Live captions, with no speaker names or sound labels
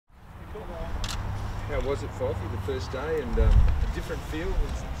How was it, Fyfe, the first day, and a different feel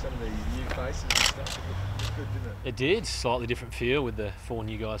with some of the new faces and stuff? It looked good, didn't it? It did, slightly different feel with the 4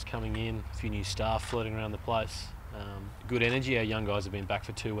 new guys coming in, a few new staff floating around the place. Good energy. Our young guys have been back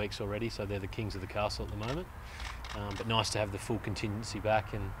for 2 weeks already, so they're the kings of the castle at the moment. But nice to have the full contingency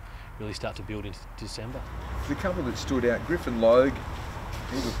back and really start to build into December. The couple that stood out, Griffin Logue,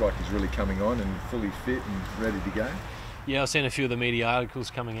 he looked like he's really coming on and fully fit and ready to go. Yeah, I've seen a few of the media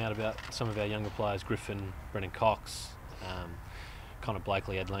articles coming out about some of our younger players, Griffin, Brennan Cox, Connor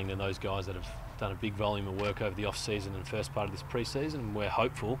Blakely, Ed Langdon, those guys that have done a big volume of work over the off-season and first part of this pre-season. We're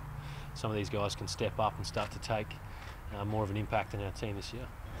hopeful some of these guys can step up and start to take more of an impact in our team this year.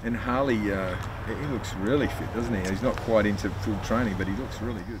 And Harley, he looks really fit, doesn't he? He's not quite into full training, but he looks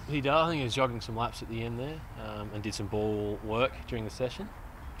really good. He does. I think he was jogging some laps at the end there and did some ball work during the session.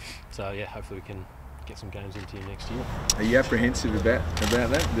 So yeah, hopefully we can get some games into him next year. Are you apprehensive about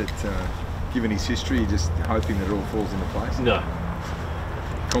that? Given his history, you're just hoping that it all falls into place? No.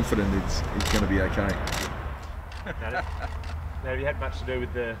 Confident it's going to be okay. Now, have you had much to do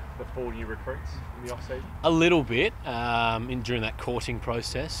with the 4 new recruits in the off-season? A little bit during that courting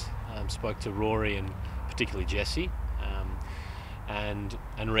process. Spoke to Rory and particularly Jesse. And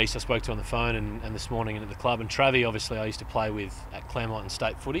Reece I spoke to on the phone and this morning at the club. And Travie, obviously, I used to play with at Claremont and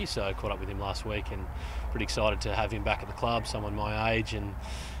State Footy, so I caught up with him last week and pretty excited to have him back at the club, someone my age and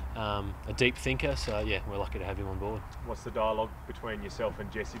a deep thinker. So, yeah, we're lucky to have him on board. What's the dialogue between yourself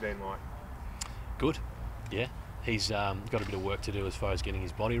and Jesse been like? Good, yeah. He's got a bit of work to do as far as getting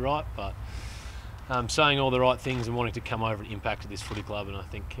his body right, but saying all the right things and wanting to come over and impact at this footy club, and I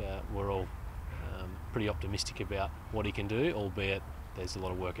think we're all pretty optimistic about what he can do, albeit there's a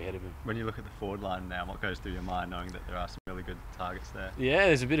lot of work ahead of him. When you look at the forward line now, what goes through your mind knowing that there are some really good targets there? Yeah,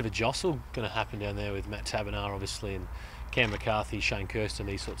 there's a bit of a jostle going to happen down there with Matt Tabernar, obviously, and Cam McCarthy, Shane Kirsten,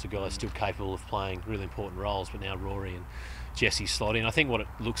 these sorts of guys still capable of playing really important roles, but now Rory and Jesse slot in. I think what it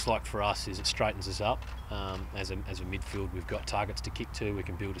looks like for us is it straightens us up. As a midfield, we've got targets to kick to, we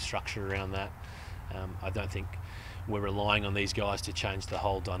can build a structure around that. I don't think we're relying on these guys to change the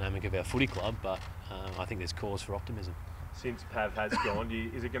whole dynamic of our footy club, but I think there's cause for optimism. Since Pav has gone,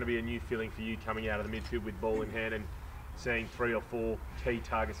 is it going to be a new feeling for you coming out of the midfield with ball in hand and seeing 3 or 4 key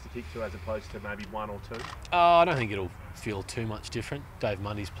targets to kick to as opposed to maybe 1 or 2? I don't think it'll feel too much different. Dave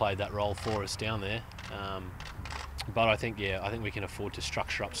Mundy's played that role for us down there. But I think we can afford to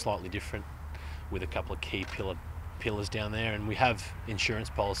structure up slightly different with a couple of key pillars down there. And we have insurance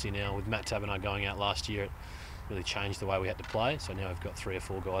policy now with Matt Tabernar going out last year. It really changed the way we had to play. So now we've got 3 or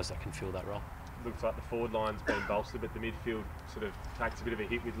 4 guys that can fill that role. Looks like the forward line's been bolstered, but the midfield sort of takes a bit of a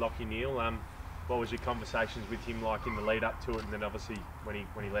hit with Lachie Neale. What was your conversations with him like in the lead up to it, and then obviously when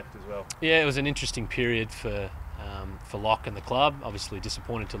he left as well? Yeah, it was an interesting period for Lach and the club. Obviously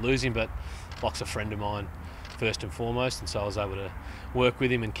disappointed to lose him, but Lach's a friend of mine first and foremost, and so I was able to work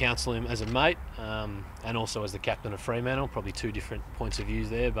with him and counsel him as a mate, and also as the captain of Fremantle. Probably 2 different points of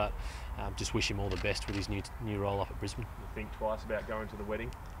views there, but just wish him all the best with his new role up at Brisbane. You think twice about going to the wedding?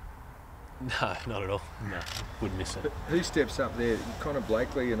 No, not at all. No, wouldn't miss it. But who steps up there? Connor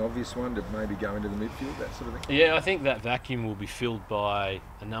Blakely, an obvious one to maybe go into the midfield, that sort of thing? Yeah, I think that vacuum will be filled by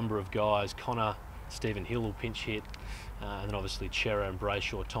a number of guys. Connor, Stephen Hill will pinch hit, and then obviously Chera and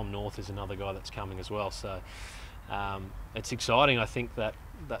Brayshaw. Tom North is another guy that's coming as well. So it's exciting. I think that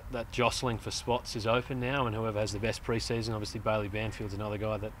jostling for spots is open now, and whoever has the best pre-season, obviously Bailey Banfield's another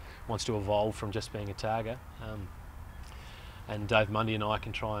guy that wants to evolve from just being a tagger. And Dave Mundy and I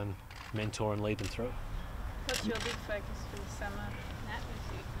can try and mentor and lead them through. What's your big focus for the summer, Nat?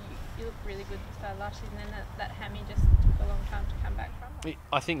 You look really good to start last season, and then that hammy just took a long time to come back from.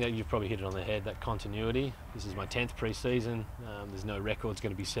 I think that you've probably hit it on the head, that continuity. This is my 10th pre-season. There's no records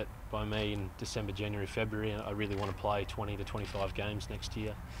going to be set by me in December, January, February. I really want to play 20 to 25 games next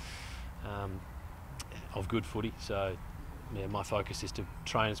year of good footy. So yeah, my focus is to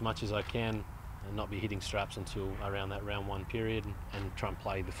train as much as I can and not be hitting straps until around that round 1 period and try and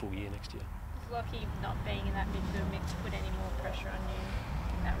play the full year next year. Does Lachie not being in that midfield mix put any more pressure on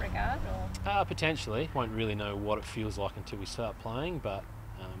you in that regard? Or? Potentially. Won't really know what it feels like until we start playing, but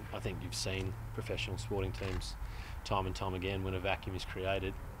I think you've seen professional sporting teams time and time again when a vacuum is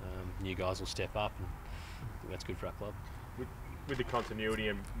created, new guys will step up, and I think that's good for our club. With the continuity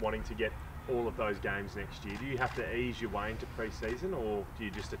and wanting to get all of those games next year, do you have to ease your way into pre-season, or do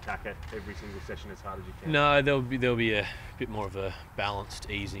you just attack it every single session as hard as you can? No, there'll be a bit more of a balanced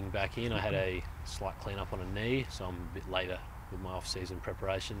easing back in. I had a slight clean-up on a knee, so I'm a bit later with my off-season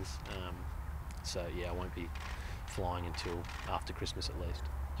preparations. So yeah, I won't be flying until after Christmas at least.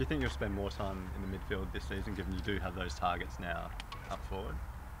 Do you think you'll spend more time in the midfield this season, given you do have those targets now up forward?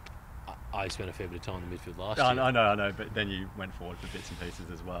 I spent a fair bit of time in the midfield last I year. know, but then you went forward for bits and pieces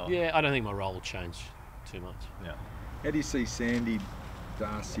as well. Yeah, I don't think my role will change too much. Yeah. How do you see Sandy,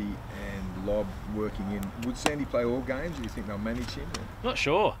 Darcy and Lob working in? Would Sandy play all games, or do you think they'll manage him? Or? Not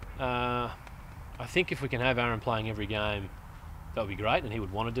sure. I think if we can have Aaron playing every game, that would be great, and he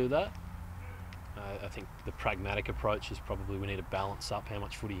would want to do that. I think the pragmatic approach is probably we need to balance up how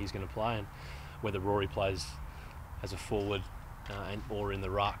much footy he's going to play, and whether Rory plays as a forward or in the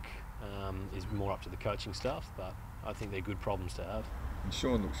ruck is more up to the coaching staff, but I think they're good problems to have. And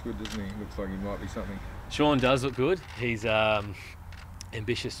Sean looks good, doesn't he? Looks like he might be something. Sean does look good. He's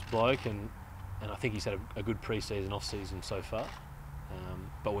ambitious bloke, and I think he's had a good pre-season, off-season so far.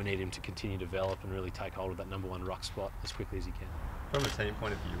 But we need him to continue to develop and really take hold of that number 1 ruck spot as quickly as he can. From a team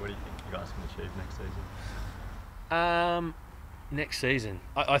point of view, what do you think you guys can achieve next season? Next season,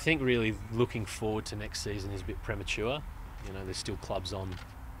 I think really looking forward to next season is a bit premature. You know, there's still clubs on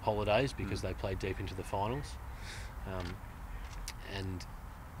holidays because they play deep into the finals, and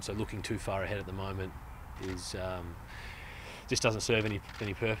so looking too far ahead at the moment is just doesn't serve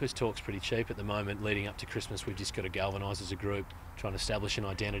any purpose. Talk's pretty cheap at the moment. Leading up to Christmas, we've just got to galvanise as a group, try and establish an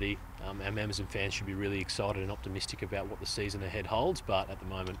identity. Our members and fans should be really excited and optimistic about what the season ahead holds, but at the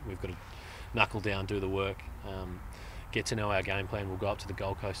moment we've got to knuckle down, do the work, get to know our game plan. We'll go up to the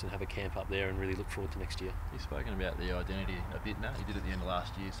Gold Coast and have a camp up there and really look forward to next year. You've spoken about the identity a bit, Matt. You did at the end of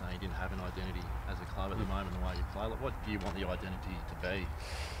last year saying you didn't have an identity as a club at the moment, the way you play. Like, what do you want the identity to be?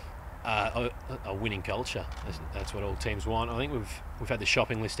 A winning culture. That's what all teams want. I think we've had the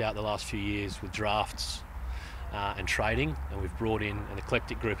shopping list out the last few years with drafts and trading, and we've brought in an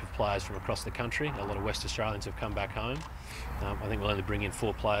eclectic group of players from across the country. A lot of West Australians have come back home. I think we'll only bring in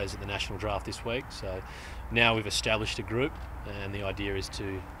 4 players at the national draft this week. So now we've established a group, and the idea is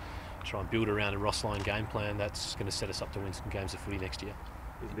to try and build around a Ross line game plan that's going to set us up to win some games of footy next year.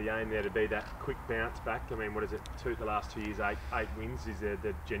 Is the aim there to be that quick bounce back? I mean, what is it? The last 2 years, eight wins. Is there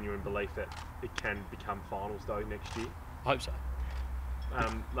the genuine belief that it can become finals though next year? I hope so.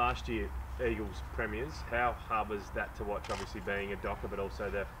 Last year, Eagles premiers. How hard was that to watch? Obviously, being a Docker, but also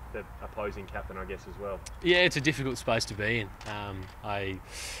the opposing captain, I guess, as well. Yeah, it's a difficult space to be in. I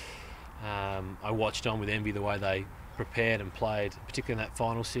watched on with envy the way they prepared and played, particularly in that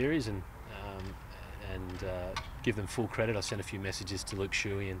final series, and give them full credit. I sent a few messages to Luke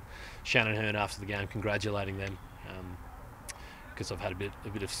Shuey and Shannon Hearn after the game, congratulating them, because I've had a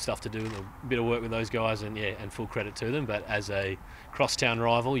bit of stuff to do, a bit of work with those guys, and full credit to them. But as a crosstown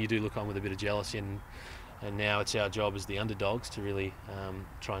rival, you do look on with a bit of jealousy, and now it's our job as the underdogs to really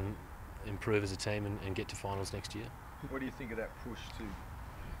try and improve as a team and get to finals next year. What do you think of that push to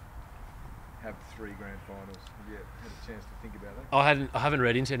have 3 grand finals? Have you had a chance to think about that? I haven't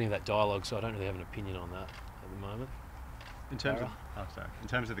read into any of that dialogue, so I don't really have an opinion on that at the moment. In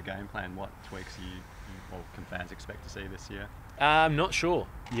terms of the game plan, what tweaks can fans expect to see this year? I'm not sure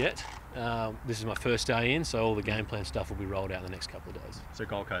yet. This is my first day in, so all the game plan stuff will be rolled out in the next couple of days. So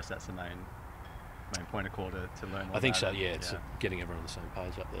Gold Coast, that's the main point of call to learn more. I think so. about it. Yeah, it's getting everyone on the same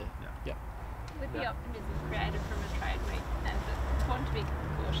page up there. Yeah. With the optimism created from a trade week, and it's important to be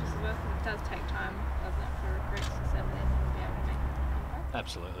cautious as well, because it does take time, doesn't it, for recruits to settle in and be able to make an impact?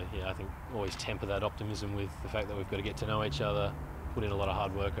 Absolutely. Yeah, I think always temper that optimism with the fact that we've got to get to know each other, put in a lot of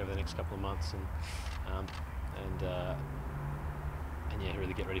hard work over the next couple of months, and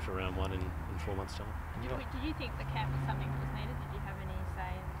really get ready for round 1 in 4 months' time. Did you think the camp was something that was needed? Did you have any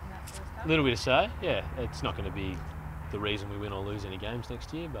say in that sort of stuff? A little bit of say, yeah. It's not going to be the reason we win or lose any games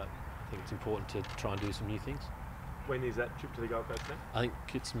next year, but I think it's important to try and do some new things. When is that trip to the Gold Coast then? I think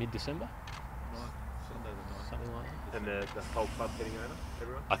it's mid-December. Sunday the 9th. Something like that. And the whole club heading over,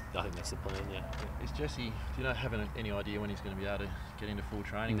 everyone? I think that's the plan, yeah. Is Jesse, do you know, have any idea when he's going to be able to get into full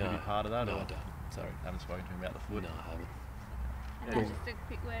training? No. Will he be part of that? No, or? I don't. Sorry, haven't spoken to him about the foot. No, I haven't. And then just a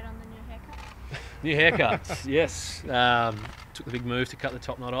quick word on the new haircut. New haircuts, yes. Took the big move to cut the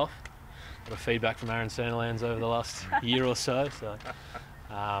top knot off. Got a feedback from Aaron Sandilands over the last year or so.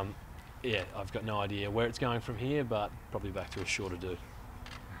 Yeah, I've got no idea where it's going from here, but probably back to a shorter do.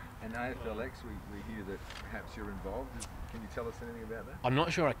 And AFLX, we hear that perhaps you're involved. Can you tell us anything about that? I'm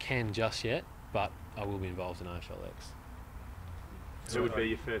not sure I can just yet, but I will be involved in AFLX. Who would be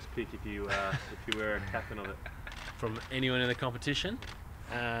your first pick if you were a captain of it? From anyone in the competition,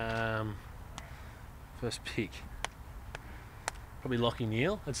 first pick, probably Lockie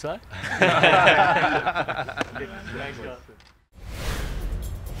Neal, I'd say. Thanks, guys.